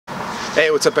Hey,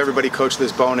 what's up everybody? Coach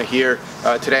Liz Bona here.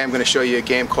 Today I'm going to show you a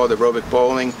game called Aerobic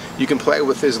Bowling. You can play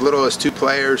with as little as 2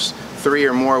 players. 3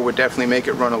 or more would definitely make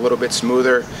it run a little bit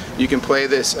smoother. You can play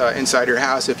this inside your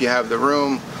house if you have the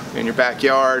room, in your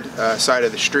backyard, side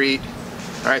of the street.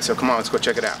 Alright, so come on, let's go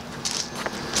check it out.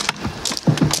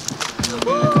 Your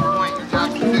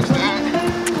job to fix that.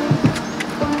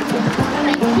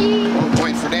 1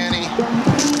 point for Danny.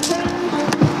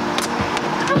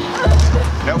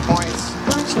 No points.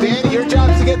 Danny, your job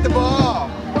is to get the ball.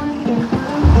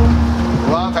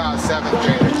 Love how 7th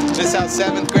graders. This is how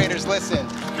 7th graders listen.